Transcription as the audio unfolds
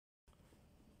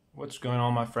What's going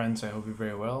on, my friends? I hope you're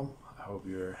very well. I hope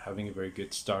you're having a very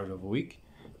good start of the week.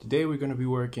 Today we're going to be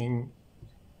working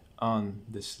on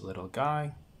this little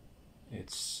guy.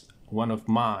 It's one of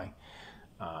my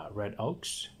red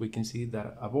oaks. We can see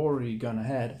that I've already gone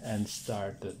ahead and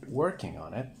started working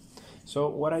on it. So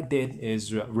what I did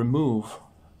is remove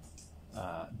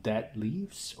dead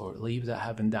leaves or leaves that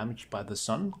have been damaged by the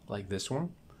sun, like this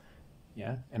one.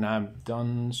 Yeah, and I've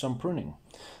done some pruning.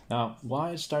 Now, why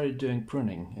I started doing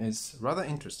pruning is rather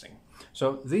interesting.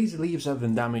 So these leaves have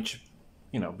been damaged,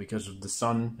 because of the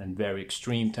sun and very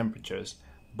extreme temperatures.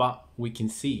 But we can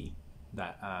see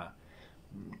that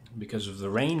because of the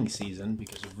rainy season,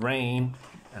 because of rain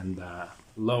and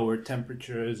lower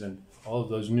temperatures and all of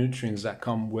those nutrients that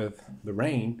come with the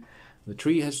rain, the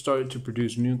tree has started to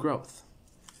produce new growth.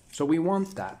 So we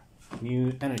want that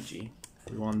new energy.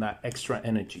 We want that extra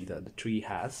energy that the tree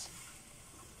has,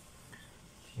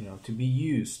 to be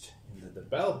used in the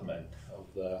development of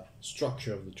the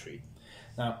structure of the tree.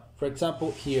 Now, for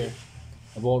example, here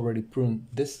I've already pruned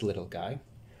this little guy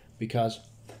because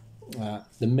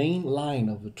the main line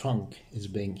of the trunk is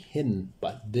being hidden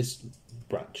by this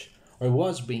branch, or it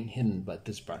was being hidden by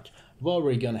this branch. I've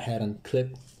already gone ahead and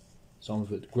clipped some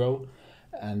of it grow,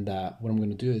 and what I'm going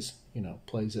to do is,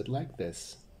 place it like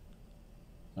this.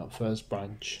 Now, first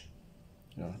branch,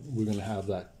 we're going to have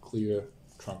that clear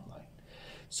trunk line.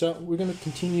 So we're going to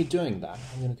continue doing that.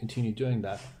 I'm going to continue doing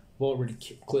that. I've already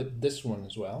clipped this one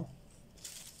as well.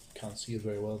 Can't see it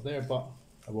very well there, but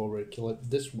I've already clipped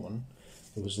this one.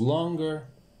 It was longer,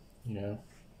 it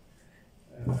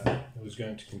was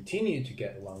going to continue to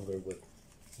get longer with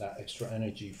that extra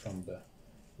energy from the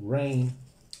rain.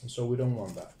 And so we don't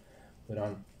want that.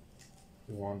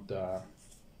 We want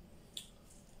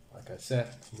like I said,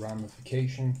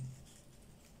 ramification.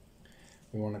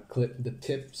 We want to clip the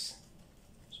tips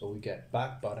so we get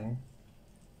back budding,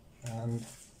 and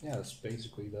yeah, that's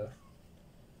basically the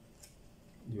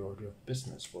order of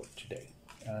business for today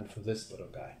and for this little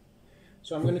guy.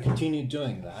 So I'm going to continue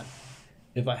doing that.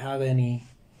 If I have any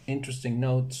interesting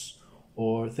notes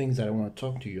or things that I want to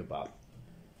talk to you about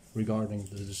regarding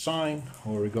the design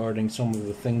or regarding some of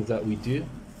the things that we do,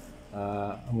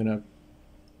 I'm going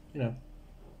to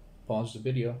pause the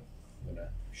video. I'm going to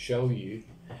show you.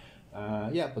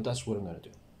 But that's what I'm going to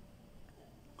do.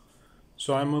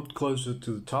 So I moved closer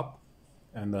to the top,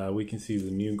 and we can see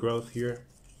the new growth here.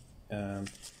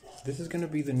 This is going to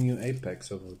be the new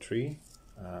apex of the tree.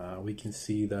 We can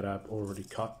see that I've already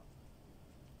cut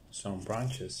some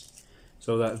branches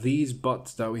so that these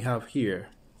buds that we have here,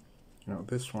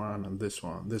 this one and this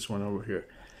one over here,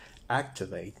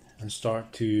 activate and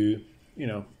start to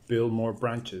build more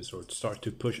branches or start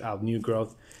to push out new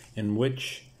growth, in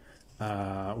which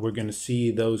we're going to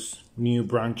see those new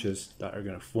branches that are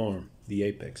going to form the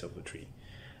apex of the tree.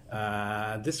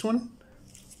 This one,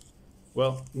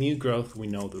 well, new growth, we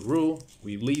know the rule.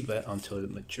 We leave it until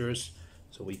it matures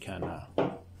so we can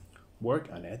work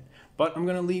on it. But I'm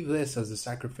going to leave this as a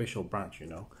sacrificial branch,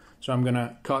 So I'm going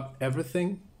to cut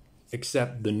everything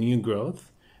except the new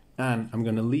growth, and I'm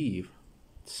going to leave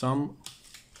some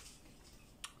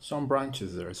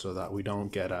branches there so that we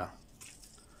don't get a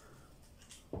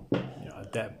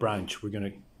dead branch. We're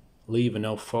going to leave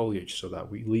enough foliage so that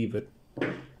we leave it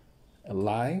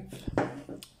alive,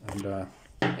 and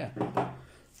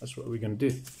that's what we're going to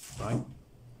do, right?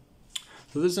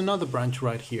 So there's another branch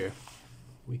right here.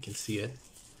 We can see it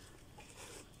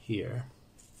here.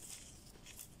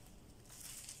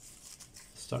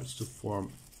 It starts to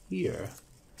form here,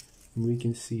 and we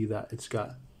can see that it's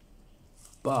got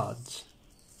buds.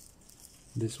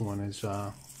 This one is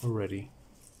already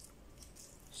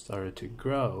started to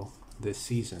grow this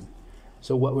season.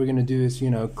 So what we're going to do is,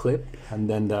 clip and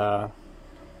then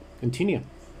continue.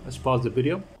 Let's pause the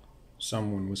video.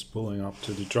 Someone was pulling up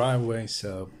to the driveway,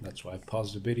 so that's why I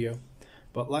paused the video.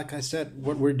 But like I said,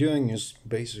 what we're doing is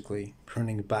basically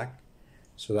pruning back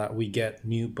so that we get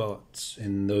new buds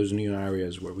in those new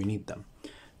areas where we need them.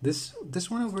 This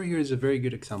one over here is a very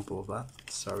good example of that.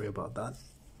 Sorry about that.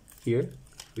 Here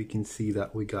we can see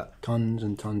that we got tons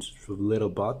and tons of little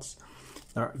buds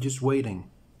that are just waiting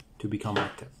to become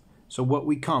active. So what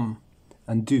we come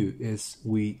and do is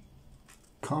we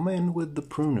come in with the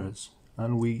pruners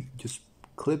and we just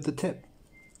clip the tip,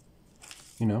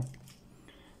 and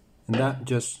that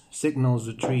just signals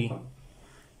the tree,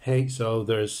 hey, so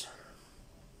there's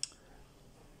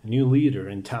a new leader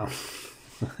in town.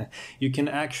 You can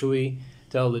actually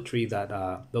tell the tree that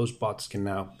those buds can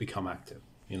now become active,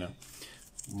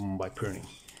 by pruning.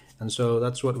 And so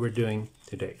that's what we're doing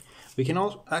today. We can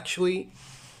also actually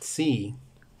see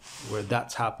where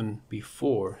that's happened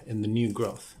before in the new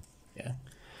growth. Yeah.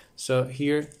 So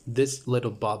here, this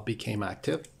little bud became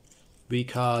active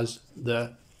because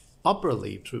the upper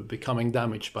leaves were becoming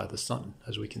damaged by the sun,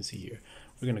 as we can see here.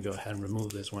 We're going to go ahead and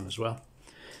remove this one as well.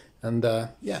 And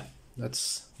yeah,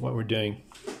 that's what we're doing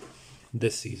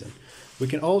this season. We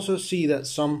can also see that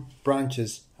some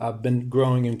branches have been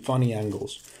growing in funny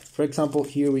angles. For example,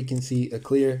 here we can see a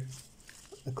clear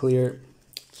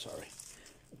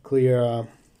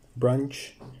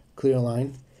branch, clear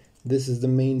line. This is the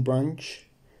main branch.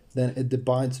 Then it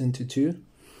divides into two,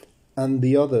 and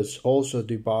the others also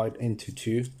divide into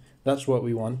two. That's what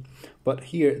we want. But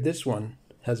here, this one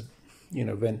has, you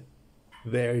know, been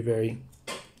very, very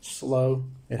slow.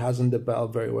 It hasn't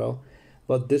developed very well,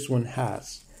 but this one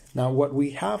has. Now what we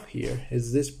have here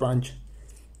is this branch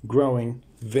growing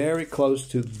very close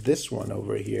to this one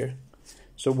over here.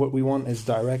 So what we want is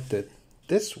directed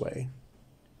this way,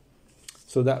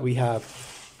 so that we have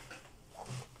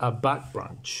a back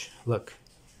branch. Look,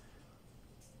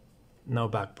 no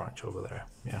back branch over there.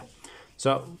 Yeah.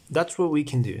 So that's what we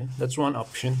can do. That's one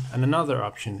option. And another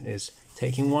option is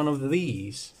taking one of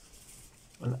these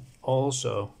and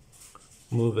also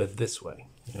move it this way.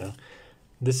 You know,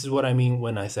 this is what I mean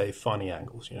when I say funny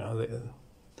angles. You know,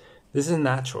 this is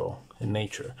natural in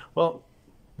nature. Well,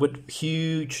 with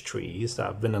huge trees that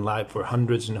have been alive for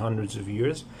hundreds and hundreds of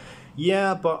years,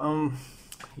 yeah, but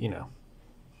you know,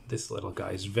 this little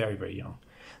guy is very, very young.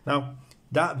 Now,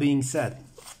 that being said,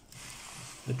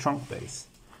 the trunk base is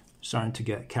starting to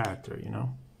get character, you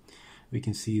know. We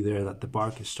can see there that the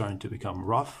bark is starting to become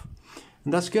rough,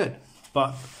 and that's good.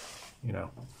 But, you know,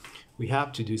 we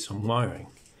have to do some wiring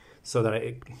so that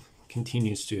it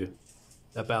continues to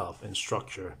develop in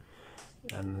structure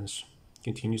and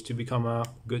continues to become a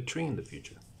good tree in the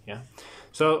future. Yeah.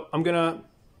 So I'm gonna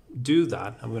do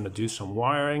that. I'm gonna do some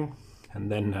wiring,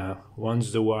 and then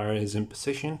once the wire is in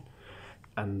position,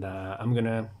 and I'm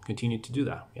gonna continue to do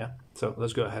that. Yeah. So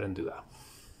let's go ahead and do that.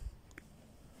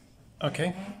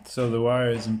 Okay. So the wire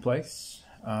is in place.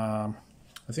 I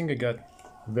think I got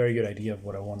a very good idea of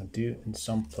what I want to do in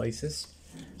some places.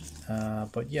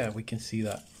 But yeah, we can see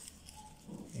that,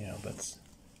 you know, that's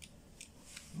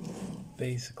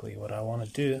basically what I want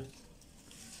to do,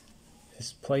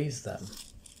 is place them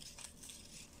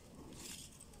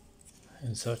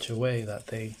in such a way that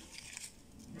they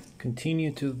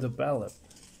continue to develop,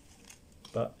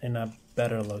 but in a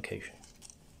better location.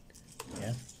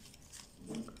 Yeah.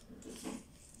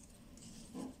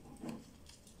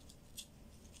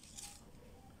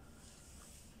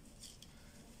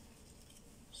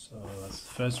 So that's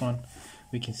the first one.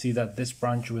 We can see that this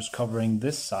branch was covering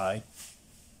this side,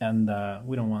 and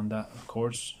we don't want that, of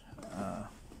course.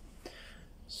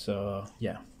 So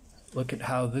yeah, look at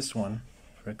how this one,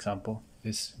 for example,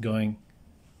 is going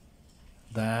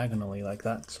diagonally like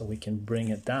that, so we can bring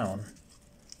it down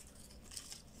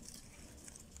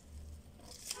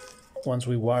once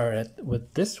we wire it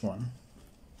with this one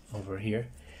over here.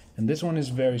 And this one is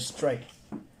very straight,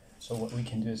 so what we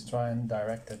can do is try and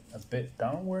direct it a bit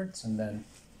downwards, and then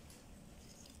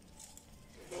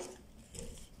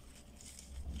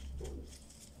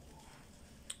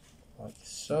like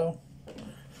so.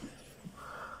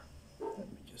 Let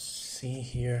me just see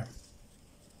here.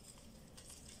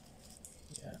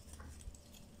 Yeah.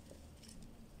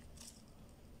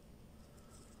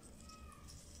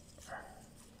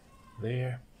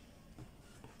 There.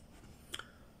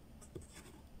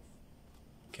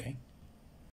 Okay.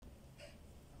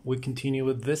 We continue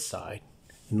with this side,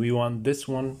 and we want this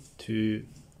one to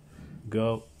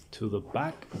go to the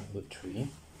back of the tree.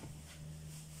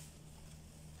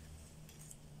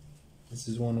 This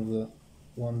is one of the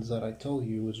ones that I told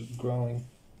you was growing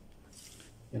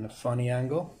in a funny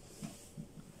angle.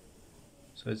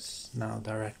 So it's now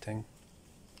directing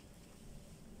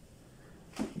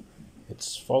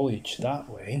its foliage that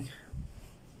way,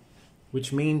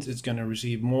 which means it's going to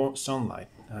receive more sunlight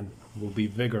and will be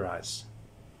vigorized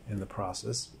in the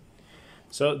process.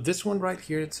 So this one right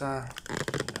here, it's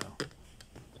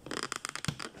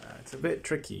it's a bit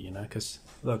tricky, you know, because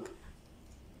look,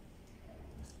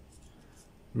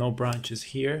 no branches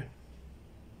here,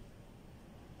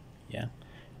 yeah,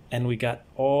 and we got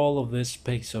all of this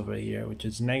space over here, which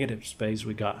is negative space.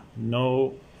 We got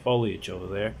no foliage over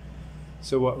there.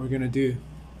 So what we're gonna do,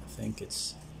 I think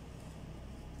it's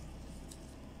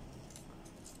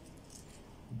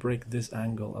break this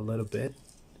angle a little bit,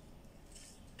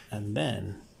 and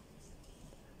then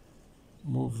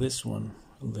move this one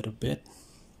a little bit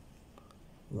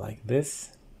like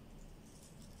this.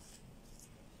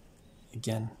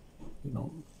 Again, we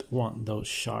don't want those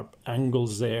sharp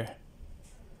angles there,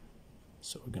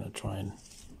 so we're gonna try and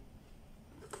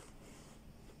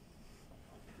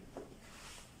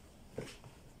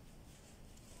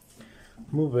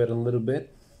move it a little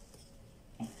bit.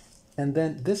 And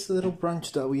then this little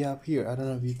branch that we have here, I don't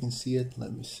know if you can see it.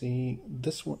 Let me see.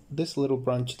 This one, this little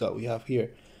branch that we have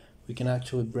here, we can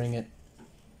actually bring it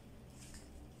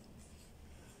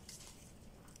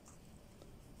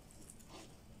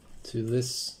to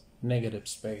this negative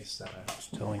space that I was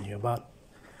telling you about.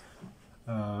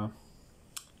 Yeah,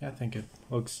 I think it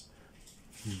looks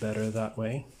better that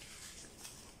way.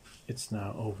 It's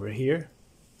now over here.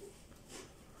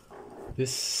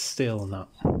 This is still not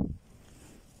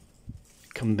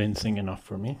convincing enough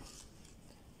for me.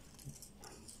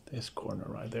 This corner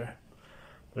right there.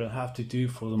 But I'll have to do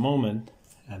for the moment.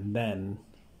 And then,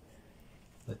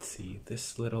 let's see,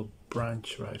 this little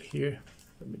branch right here.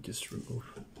 Let me just remove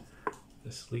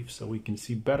this leaf so we can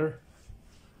see better.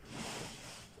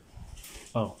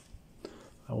 Oh,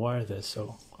 I wired this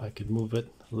so I could move it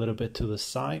a little bit to the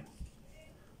side.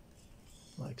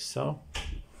 Like so.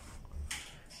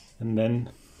 And then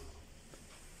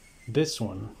this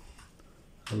one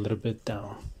a little bit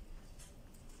down.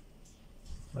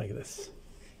 Like this.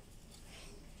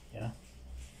 Yeah.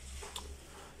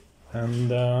 And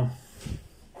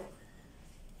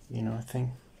you know, I think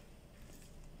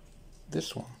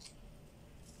this one.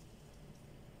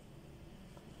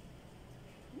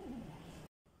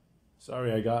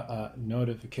 Sorry, I got a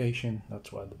notification,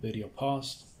 that's why the video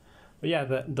paused. But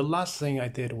yeah, the last thing I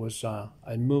did was I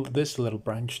moved this little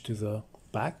branch to the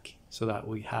back so that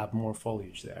we have more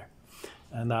foliage there.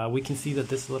 And we can see that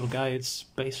this little guy is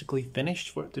basically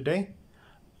finished for today.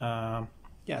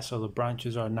 Yeah, so the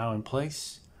branches are now in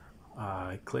place.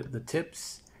 I clipped the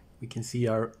tips. We can see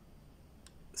our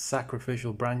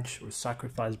sacrificial branch or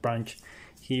sacrifice branch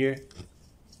here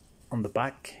on the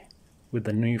back with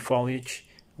the new foliage.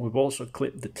 We've also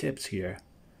clipped the tips here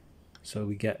so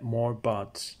we get more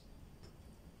buds,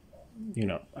 you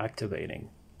know, activating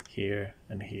here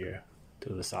and here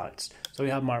to the sides. So we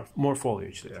have more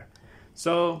foliage there.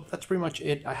 So that's pretty much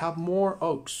it. I have more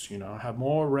oaks, you know, I have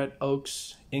more red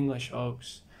oaks, English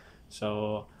oaks.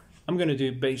 So I'm gonna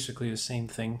do basically the same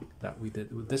thing that we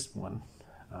did with this one,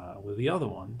 with the other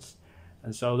ones.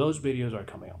 And so those videos are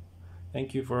coming up.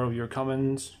 Thank you for all your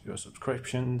comments, your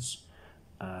subscriptions,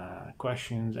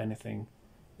 questions, anything.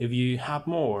 If you have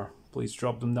more, please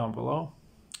drop them down below.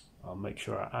 I'll make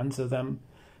sure I answer them.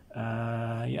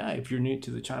 Yeah, if you're new to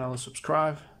the channel,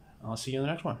 subscribe. I'll see you in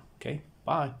the next one. Okay,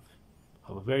 bye.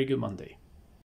 Have a very good Monday.